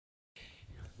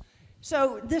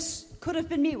So this could have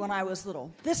been me when I was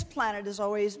little. This planet has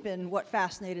always been what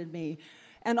fascinated me.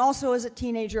 And also as a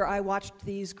teenager, I watched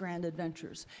these grand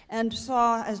adventures and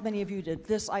saw, as many of you did,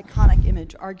 this iconic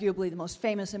image, arguably the most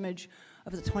famous image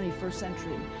of the 21st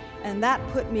century. And that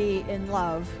put me in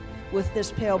love with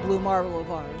this pale blue marble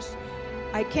of ours.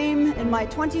 I came in my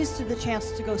 20s to the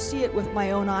chance to go see it with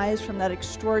my own eyes from that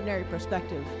extraordinary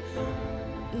perspective.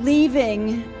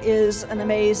 Leaving is an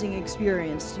amazing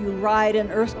experience. You ride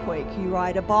an earthquake, you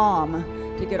ride a bomb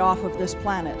to get off of this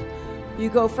planet. You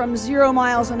go from 0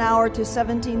 miles an hour to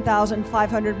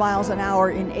 17,500 miles an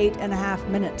hour in 8.5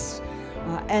 minutes.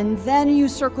 And then you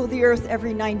circle the Earth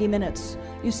every 90 minutes.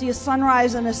 You see a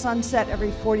sunrise and a sunset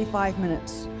every 45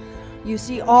 minutes. You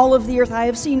see all of the Earth. I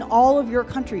have seen all of your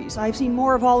countries. I've seen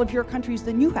more of all of your countries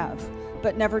than you have,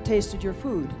 but never tasted your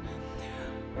food.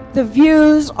 The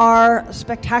views are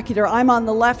spectacular. I'm on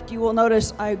the left. You will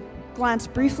notice I glance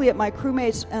briefly at my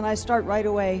crewmates and I start right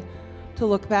away to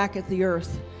look back at the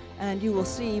Earth. And you will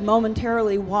see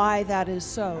momentarily why that is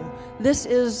so. This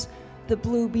is the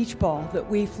blue beach ball that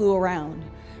we flew around.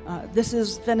 This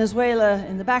is Venezuela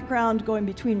in the background going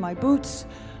between my boots.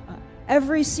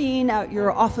 Every scene out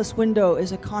your office window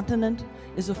is a continent,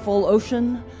 is a full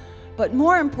ocean. But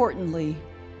more importantly,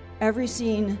 every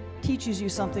scene teaches you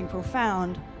something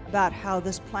profound about how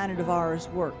this planet of ours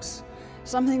works.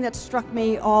 Something that struck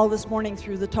me all this morning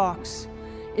through the talks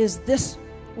is this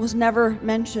was never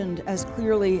mentioned as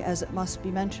clearly as it must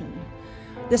be mentioned.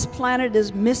 This planet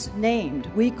is misnamed.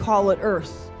 We call it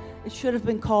Earth. It should have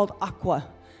been called Aqua.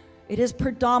 It is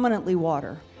predominantly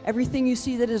water. Everything you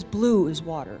see that is blue is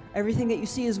water. Everything that you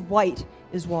see is white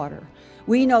is water.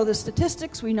 We know the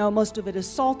statistics. We know most of it is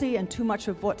salty, and too much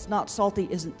of what's not salty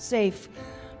isn't safe.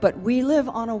 But we live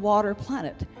on a water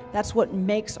planet. That's what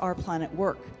makes our planet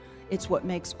work. It's what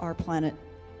makes our planet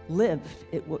live.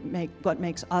 What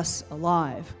makes us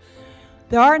alive.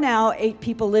 There are now 8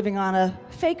 people living on a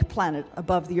fake planet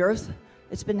above the Earth.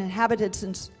 It's been inhabited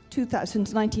since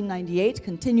 1998,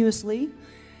 continuously.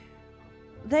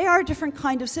 They are a different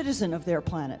kind of citizen of their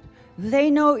planet. They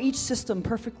know each system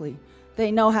perfectly.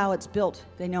 They know how it's built.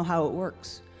 They know how it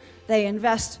works. They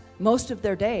invest most of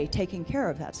their day taking care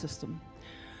of that system.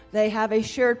 They have a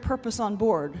shared purpose on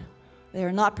board. They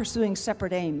are not pursuing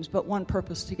separate aims, but one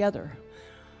purpose together.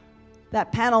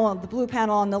 That panel, the blue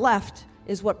panel on the left,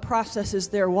 is what processes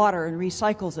their water and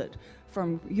recycles it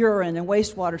from urine and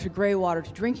wastewater to gray water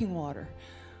to drinking water.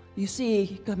 You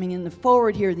see, coming in the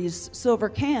forward here, these silver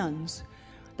cans.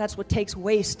 That's what takes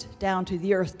waste down to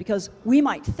the Earth, because we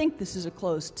might think this is a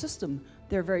closed system.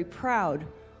 They're very proud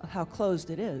of how closed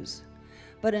it is.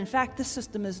 But in fact, this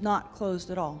system is not closed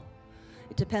at all.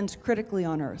 It depends critically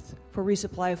on Earth for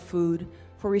resupply of food,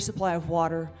 for resupply of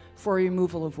water, for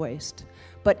removal of waste.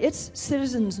 But its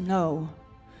citizens know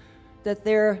that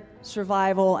their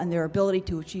survival and their ability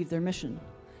to achieve their mission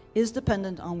is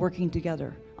dependent on working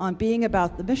together, on being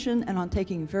about the mission, and on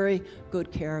taking very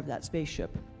good care of that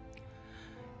spaceship.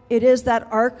 It is that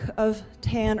arc of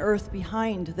tan Earth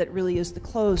behind that really is the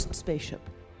closed spaceship,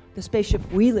 the spaceship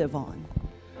we live on,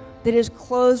 that is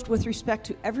closed with respect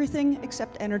to everything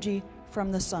except energy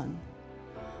from the sun.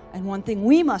 And one thing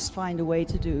we must find a way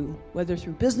to do, whether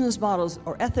through business models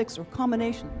or ethics or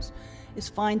combinations, is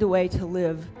find a way to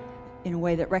live in a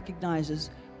way that recognizes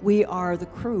we are the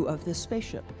crew of this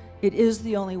spaceship. It is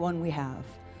the only one we have.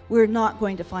 We're not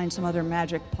going to find some other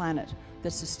magic planet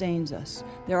that sustains us.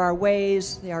 There are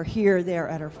ways, they are here, they are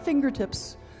at our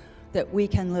fingertips, that we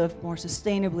can live more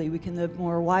sustainably, we can live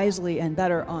more wisely and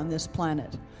better on this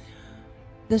planet.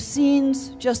 The scenes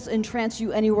just entrance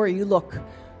you anywhere you look.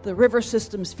 The river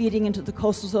systems feeding into the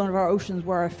coastal zone of our oceans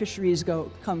where our fisheries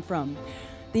come from.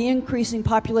 The increasing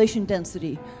population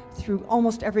density through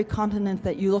almost every continent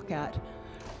that you look at.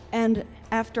 And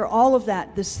after all of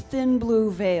that, this thin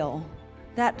blue veil,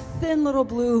 that thin little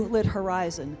blue lit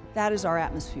horizon, that is our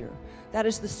atmosphere. That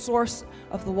is the source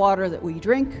of the water that we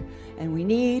drink and we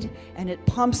need, and it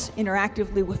pumps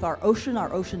interactively with our ocean.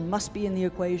 Our ocean must be in the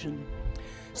equation.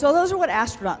 So those are what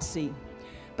astronauts see.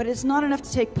 But it's not enough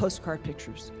to take postcard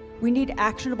pictures. We need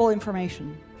actionable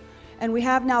information. And we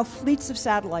have now fleets of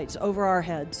satellites over our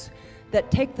heads that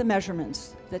take the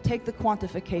measurements, that take the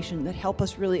quantification, that help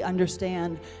us really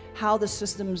understand how the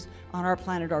systems on our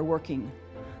planet are working,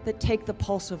 that take the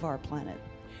pulse of our planet.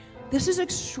 This is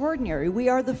extraordinary. We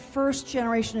are the first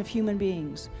generation of human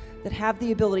beings that have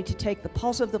the ability to take the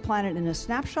pulse of the planet in a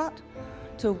snapshot,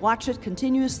 to watch it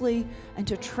continuously, and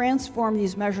to transform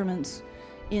these measurements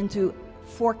into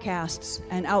forecasts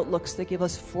and outlooks that give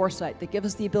us foresight, that give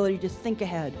us the ability to think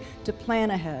ahead, to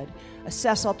plan ahead,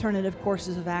 assess alternative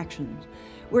courses of action.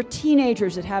 We're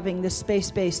teenagers at having this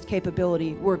space-based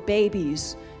capability. We're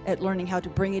babies at learning how to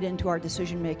bring it into our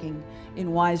decision-making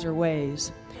in wiser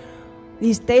ways.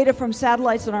 These data from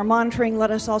satellites and our monitoring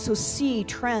let us also see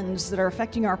trends that are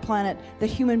affecting our planet that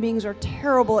human beings are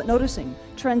terrible at noticing,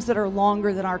 trends that are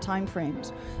longer than our time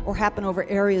frames or happen over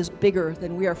areas bigger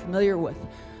than we are familiar with.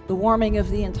 The warming of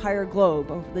the entire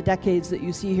globe over the decades that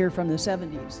you see here from the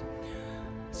 70s.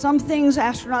 Some things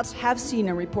astronauts have seen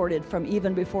and reported from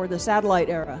even before the satellite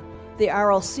era. The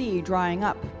Aral Sea drying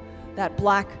up. That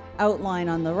black outline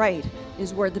on the right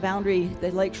is where the boundary,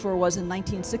 the lakeshore was in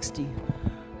 1960.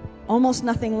 Almost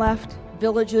nothing left,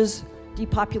 villages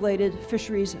depopulated,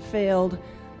 fisheries failed.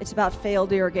 It's about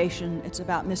failed irrigation, it's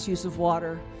about misuse of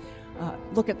water.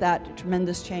 Look at that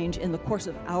tremendous change in the course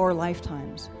of our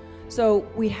lifetimes. So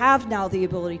we have now the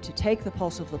ability to take the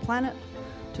pulse of the planet,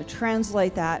 to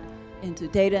translate that into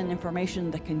data and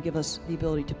information that can give us the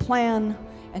ability to plan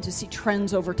and to see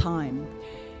trends over time.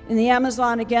 In the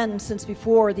Amazon, again, since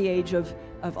before the age of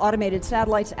automated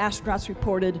satellites, astronauts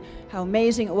reported how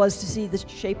amazing it was to see the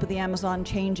shape of the Amazon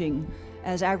changing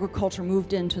as agriculture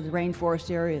moved into the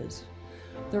rainforest areas.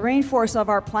 The rainforests of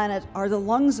our planet are the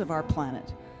lungs of our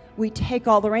planet. We take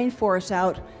all the rainforests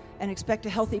out and expect a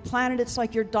healthy planet. It's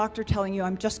like your doctor telling you,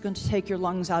 I'm just going to take your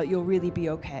lungs out, you'll really be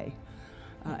okay.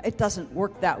 It doesn't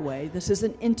work that way. This is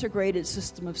an integrated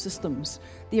system of systems.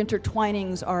 The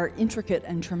intertwinings are intricate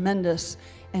and tremendous,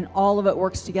 and all of it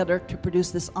works together to produce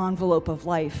this envelope of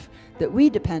life that we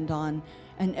depend on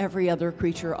and every other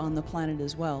creature on the planet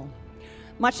as well.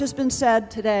 Much has been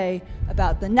said today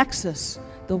about the nexus,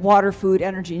 the water, food,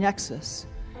 energy nexus.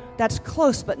 That's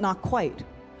close, but not quite.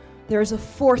 There is a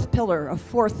fourth pillar, a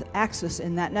fourth axis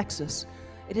in that nexus.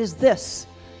 It is this.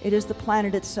 It is the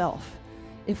planet itself.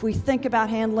 If we think about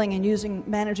handling and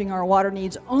managing our water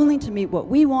needs only to meet what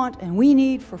we want and we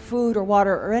need for food or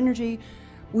water or energy,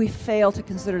 we fail to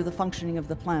consider the functioning of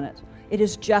the planet. It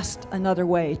is just another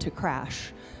way to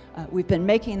crash. We've been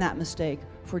making that mistake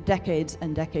for decades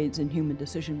and decades in human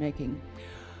decision making.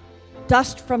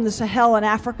 Dust from the Sahel in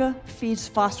Africa feeds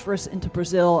phosphorus into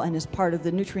Brazil and is part of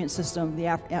the nutrient system of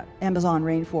the Amazon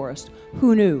rainforest.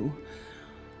 Who knew?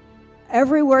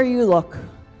 Everywhere you look,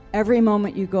 every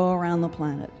moment you go around the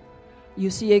planet, you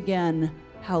see again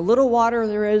how little water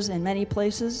there is in many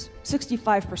places.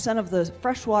 65% of the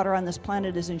fresh water on this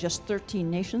planet is in just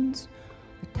 13 nations.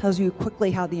 It tells you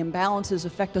quickly how the imbalances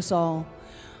affect us all.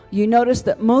 You notice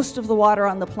that most of the water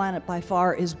on the planet by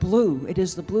far is blue. It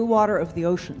is the blue water of the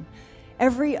ocean.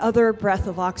 Every other breath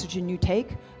of oxygen you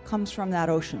take comes from that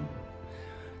ocean.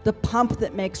 The pump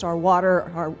that makes our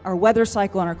water, our weather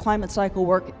cycle and our climate cycle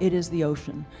work, it is the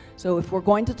ocean. So if we're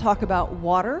going to talk about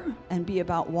water and be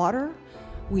about water,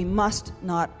 we must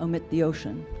not omit the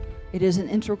ocean. It is an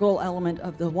integral element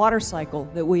of the water cycle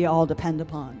that we all depend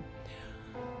upon.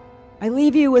 I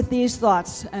leave you with these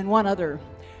thoughts and one other.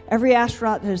 Every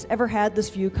astronaut that has ever had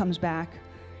this view comes back,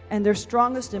 and their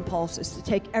strongest impulse is to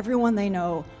take everyone they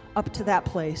know up to that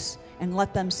place and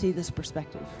let them see this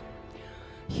perspective.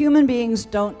 Human beings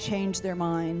don't change their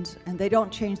minds and they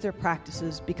don't change their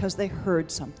practices because they heard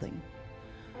something,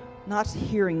 not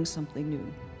hearing something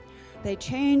new. They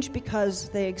change because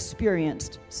they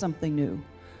experienced something new,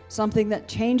 something that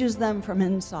changes them from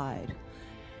inside.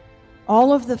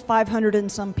 All of the 500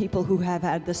 and some people who have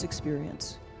had this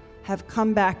experience have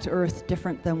come back to Earth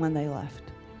different than when they left.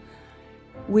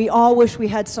 We all wish we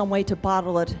had some way to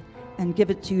bottle it and give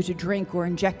it to you to drink or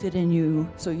inject it in you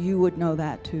so you would know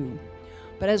that too.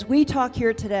 But as we talk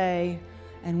here today,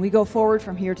 and we go forward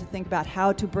from here to think about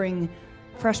how to bring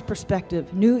fresh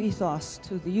perspective, new ethos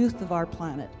to the youth of our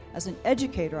planet, as an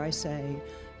educator, I say,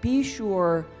 be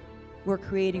sure we're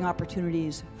creating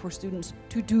opportunities for students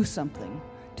to do something,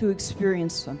 to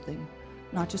experience something,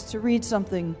 not just to read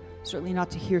something, certainly not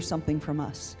to hear something from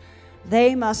us.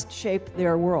 They must shape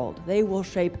their world. They will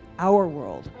shape our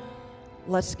world.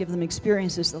 Let's give them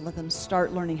experiences that let them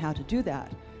start learning how to do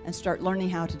that, and start learning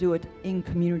how to do it in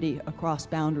community across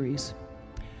boundaries.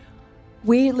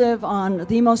 We live on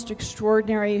the most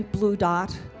extraordinary blue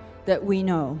dot that we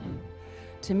know.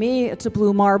 To me, it's a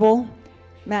blue marble.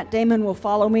 Matt Damon will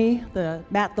follow me,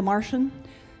 Matt the Martian.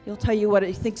 He'll tell you what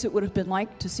he thinks it would have been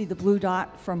like to see the blue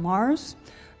dot from Mars.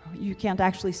 You can't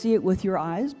actually see it with your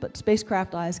eyes, but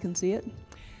spacecraft eyes can see it.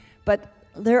 But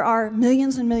there are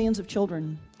millions and millions of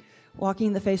children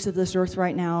walking the face of this Earth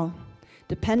right now,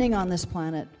 depending on this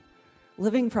planet,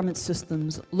 living from its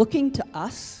systems, looking to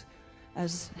us,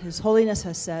 as His Holiness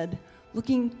has said,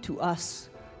 looking to us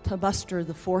to muster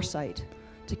the foresight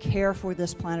to care for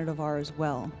this planet of ours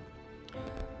well.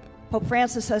 Pope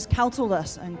Francis has counseled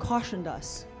us and cautioned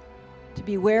us. to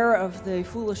beware of the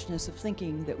foolishness of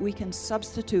thinking that we can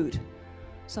substitute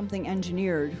something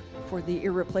engineered for the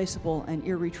irreplaceable and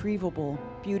irretrievable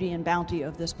beauty and bounty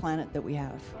of this planet that we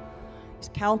have. He's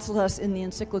counseled us in the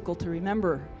encyclical to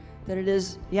remember that it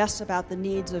is, yes, about the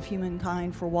needs of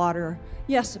humankind for water,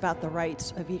 yes, about the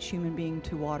rights of each human being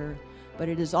to water, but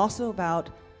it is also about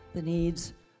the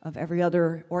needs of every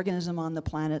other organism on the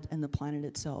planet and the planet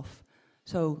itself.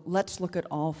 So let's look at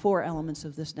all four elements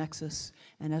of this nexus,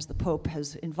 and as the Pope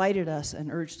has invited us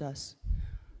and urged us,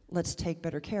 let's take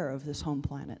better care of this home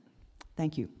planet.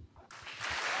 Thank you.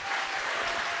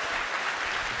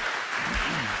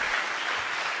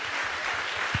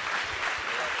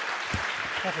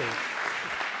 Kathy.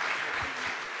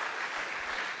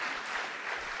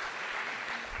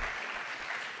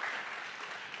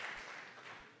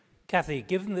 Kathy,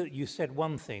 given that you said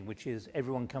one thing, which is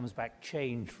everyone comes back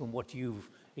changed from what you've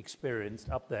experienced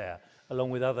up there, along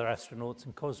with other astronauts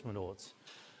and cosmonauts,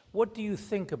 what do you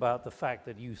think about the fact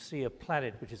that you see a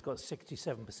planet which has got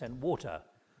 67% water,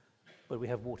 but we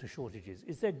have water shortages?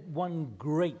 Is there one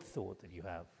great thought that you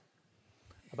have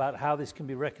about how this can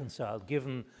be reconciled,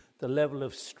 given the level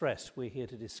of stress we're here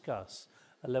to discuss,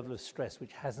 a level of stress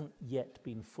which hasn't yet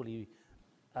been fully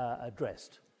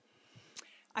addressed?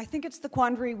 I think it's the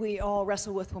quandary we all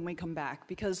wrestle with when we come back,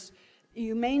 because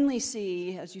you mainly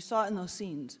see, as you saw in those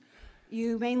scenes,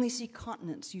 you mainly see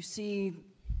continents, you see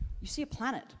a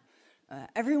planet.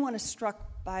 Everyone is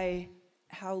struck by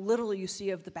how little you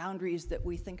see of the boundaries that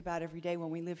we think about every day when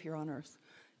we live here on Earth.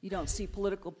 You don't see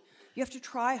political, you have to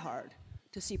try hard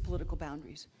to see political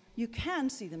boundaries. You can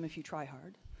see them if you try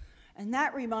hard. And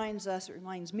that reminds us, it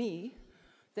reminds me,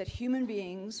 that human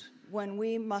beings, when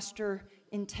we muster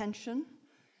intention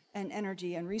and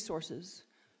energy and resources,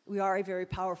 we are a very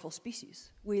powerful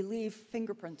species. We leave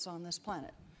fingerprints on this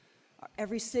planet.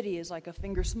 Every city is like a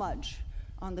finger smudge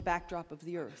on the backdrop of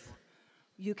the Earth.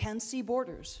 You can see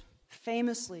borders.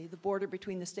 Famously, the border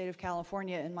between the state of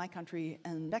California and my country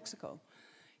and Mexico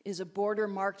is a border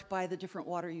marked by the different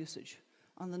water usage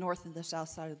on the north and the south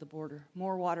side of the border.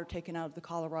 More water taken out of the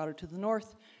Colorado to the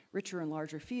north, richer and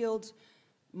larger fields,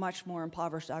 much more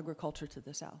impoverished agriculture to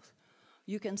the south.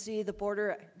 You can see the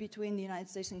border between the United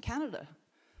States and Canada,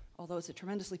 although it's a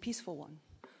tremendously peaceful one.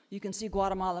 You can see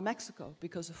Guatemala, Mexico,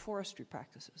 because of forestry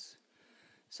practices.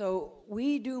 So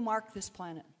we do mark this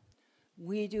planet.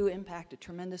 We do impact it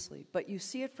tremendously. But you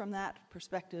see it from that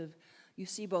perspective. You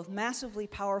see both massively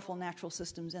powerful natural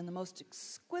systems and the most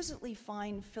exquisitely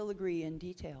fine filigree and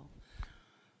detail.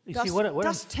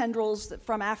 Dust tendrils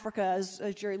from Africa, as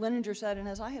Jerry Lininger said, and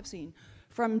as I have seen,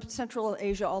 from Central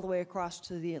Asia all the way across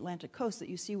to the Atlantic coast that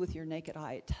you see with your naked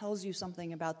eye. It tells you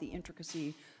something about the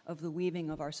intricacy of the weaving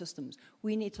of our systems.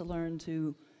 We need to learn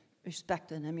to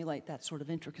respect and emulate that sort of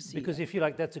intricacy. Because if you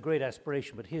like, that's a great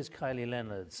aspiration, but here's Kylie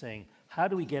Leonard saying, how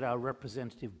do we get our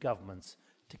representative governments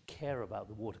to care about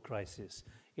the water crisis?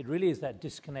 It really is that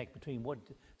disconnect between what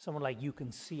someone like you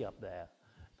can see up there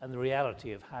and the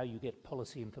reality of how you get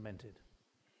policy implemented.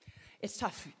 It's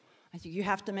tough. I think you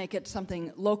have to make it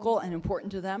something local and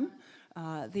important to them.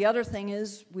 The other thing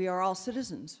is we are all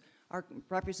citizens. Our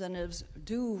representatives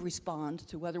do respond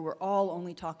to whether we're all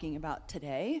only talking about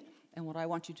today and what I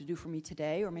want you to do for me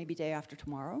today or maybe day after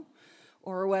tomorrow,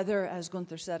 or whether, as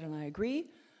Gunther said, and I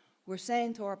agree, we're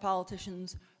saying to our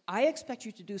politicians, I expect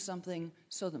you to do something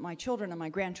so that my children and my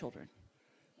grandchildren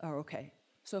are okay.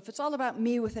 So if it's all about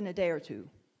me within a day or two,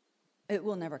 it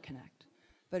will never connect.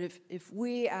 But if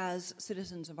we as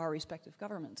citizens of our respective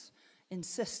governments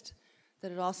insist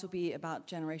that it also be about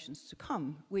generations to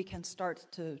come, we can start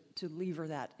to lever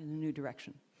that in a new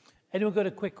direction. Anyone got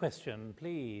a quick question,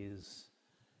 please?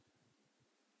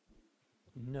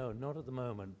 No, not at the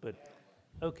moment, but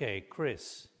okay,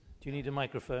 Chris, do you need a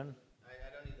microphone? I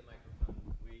don't need the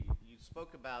microphone. You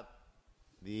spoke about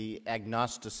the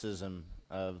agnosticism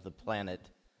of the planet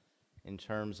in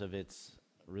terms of its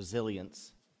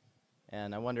resilience.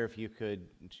 And I wonder if you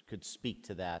could speak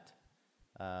to that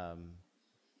a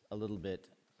little bit.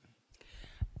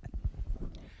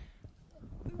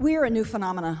 We are a new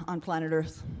phenomena on planet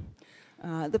Earth.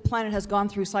 The planet has gone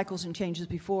through cycles and changes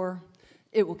before.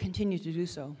 It will continue to do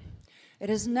so. It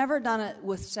has never done it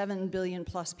with 7 billion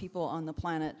plus people on the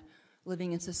planet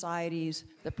living in societies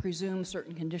that presume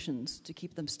certain conditions to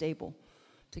keep them stable,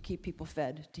 to keep people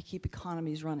fed, to keep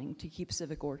economies running, to keep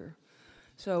civic order.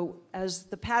 So as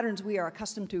the patterns we are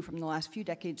accustomed to from the last few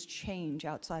decades change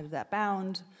outside of that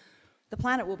bound, the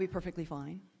planet will be perfectly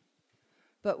fine.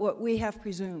 But what we have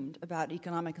presumed about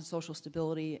economic and social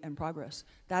stability and progress,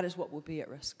 that is what will be at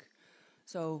risk.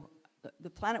 So the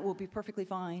planet will be perfectly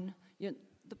fine.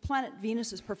 The planet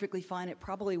Venus is perfectly fine. It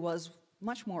probably was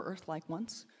much more Earth-like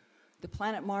once. The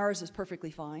planet Mars is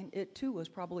perfectly fine. It, too, was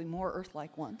probably more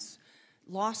Earth-like once,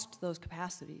 lost those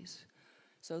capacities.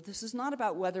 So this is not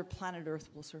about whether planet Earth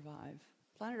will survive.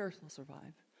 Planet Earth will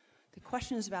survive. The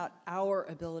question is about our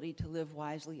ability to live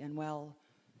wisely and well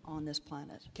on this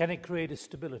planet. Can it create a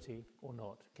stability or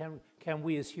not? Can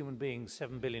we as human beings,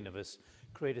 7 billion of us,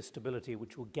 create a stability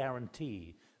which will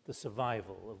guarantee the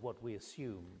survival of what we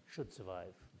assume should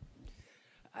survive?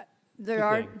 There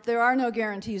are no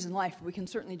guarantees in life, but we can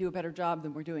certainly do a better job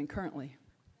than we're doing currently.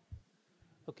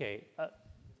 Okay.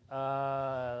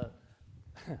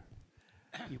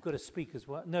 You've got to speak as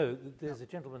well. No, there's a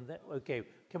gentleman there. Okay.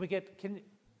 Can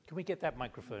we get that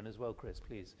microphone as well, Chris,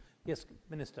 please? Yes,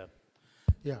 Minister.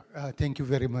 Yeah, thank you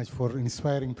very much for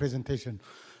inspiring presentation.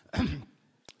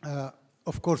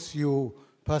 Of course, you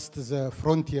passed the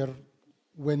frontier,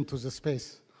 went to the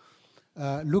space.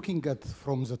 Looking at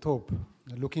from the top,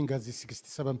 looking at the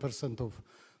 67% of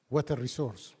water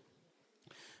resource,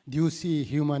 do you see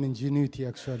human ingenuity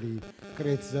actually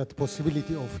creates that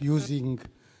possibility of using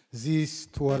this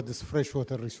towards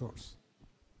freshwater resource?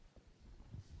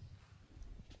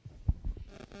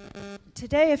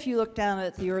 Today, if you look down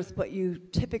at the Earth, what you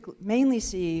typically mainly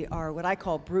see are what I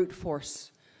call brute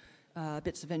force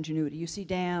bits of ingenuity. You see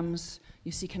dams,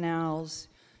 you see canals,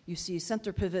 you see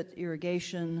center pivot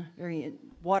irrigation, very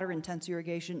water-intense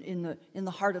irrigation in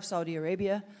the heart of Saudi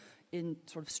Arabia, in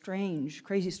sort of strange,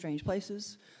 crazy strange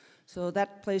places. So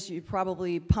that place you're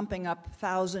probably pumping up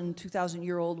 1,000,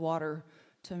 2,000-year-old water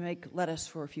to make lettuce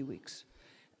for a few weeks.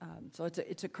 So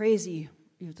it's a crazy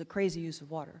use of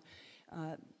water.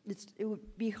 It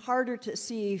would be harder to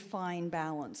see fine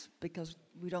balance because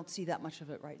we don't see that much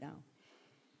of it right now.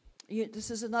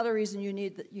 This is another reason you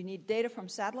need data from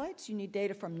satellites, you need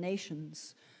data from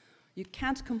nations. You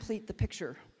can't complete the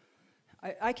picture.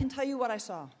 I can tell you what I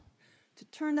saw. To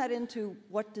turn that into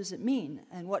what does it mean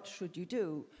and what should you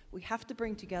do, we have to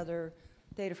bring together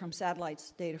data from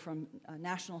satellites, data from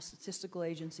national statistical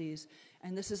agencies,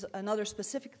 and this is another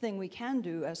specific thing we can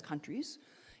do as countries,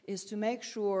 is to make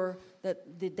sure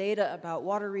that the data about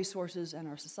water resources and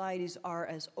our societies are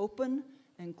as open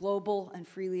and global and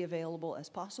freely available as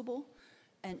possible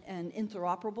and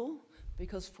interoperable,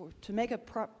 because to make a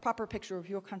proper picture of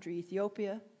your country,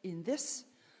 Ethiopia, in this,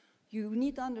 you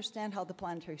need to understand how the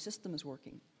planetary system is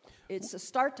working. It's a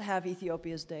start to have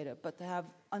Ethiopia's data, but to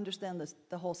understand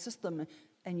the whole system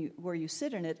and where you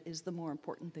sit in it is the more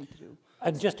important thing to do.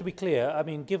 And just to be clear, I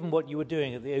mean, given what you were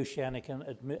doing at the Oceanic and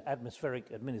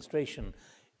Atmospheric Administration,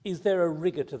 is there a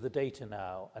rigor to the data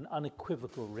now, an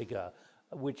unequivocal rigor,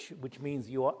 which means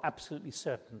you are absolutely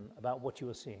certain about what you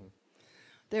are seeing?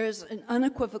 There is an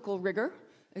unequivocal rigor.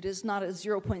 It is not a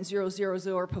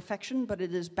 0.000 perfection, but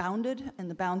it is bounded, and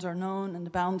the bounds are known, and the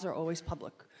bounds are always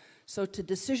public. So to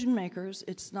decision makers,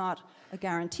 it's not a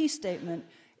guarantee statement.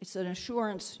 It's an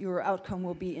assurance your outcome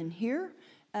will be in here,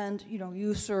 and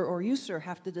you, sir, or you, sir,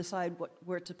 have to decide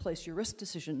where to place your risk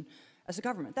decision as a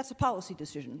government. That's a policy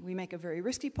decision. We make a very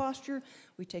risky posture.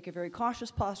 We take a very cautious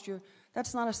posture.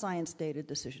 That's not a science-data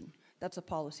decision. That's a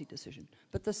policy decision.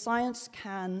 But the science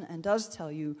can and does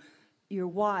tell you you're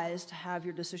wise to have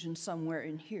your decision somewhere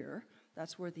in here.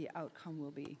 That's where the outcome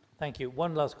will be. Thank you.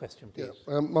 One last question, please.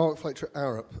 Yeah, Mark Fletcher,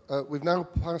 Arup. We've now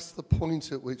passed the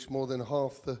point at which more than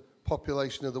half the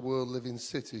population of the world live in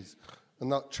cities,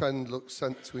 and that trend looks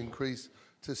set to increase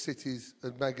to cities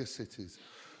and megacities.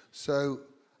 So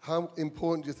how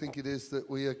important do you think it is that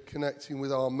we are connecting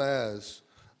with our mayors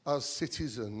as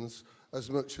citizens as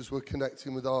much as we're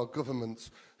connecting with our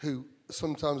governments, who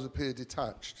sometimes appear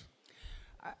detached?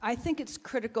 I think it's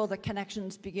critical that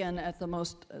connections begin at the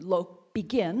most local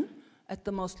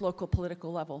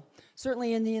political level.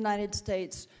 Certainly in the United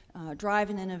States, drive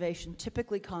and innovation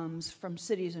typically comes from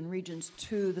cities and regions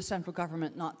to the central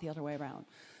government, not the other way around.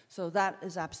 So that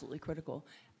is absolutely critical.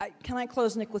 Can I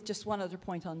close, Nick, with just one other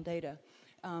point on data?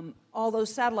 All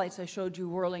those satellites I showed you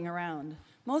whirling around,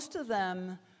 most of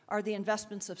them are the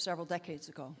investments of several decades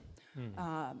ago.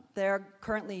 They're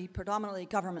currently predominantly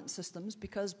government systems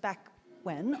because back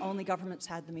when only governments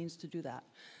had the means to do that.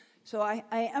 So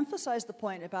I emphasize the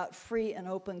point about free and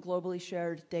open, globally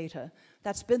shared data.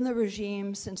 That's been the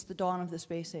regime since the dawn of the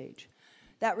space age.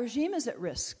 That regime is at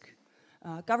risk.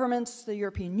 Governments, the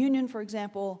European Union, for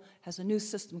example, has a new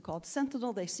system called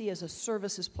Sentinel. They see as a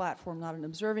services platform, not an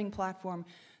observing platform.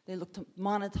 They look to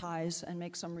monetize and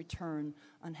make some return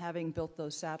on having built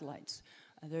those satellites.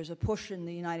 There's a push in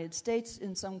the United States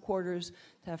in some quarters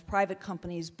to have private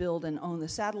companies build and own the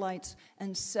satellites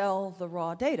and sell the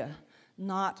raw data,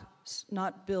 not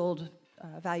build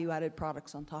value-added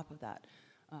products on top of that.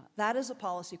 That is a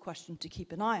policy question to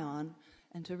keep an eye on,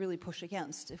 and to really push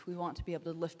against if we want to be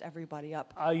able to lift everybody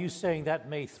up. Are you saying that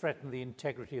may threaten the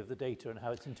integrity of the data and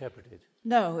how it's interpreted?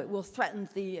 No, it will threaten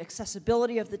the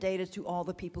accessibility of the data to all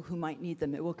the people who might need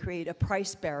them. It will create a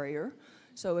price barrier.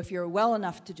 So if you're well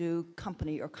enough to do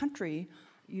company or country,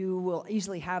 you will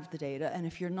easily have the data, and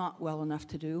if you're not well enough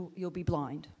to do, you'll be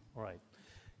blind. All right.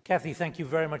 Kathy, thank you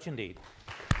very much indeed.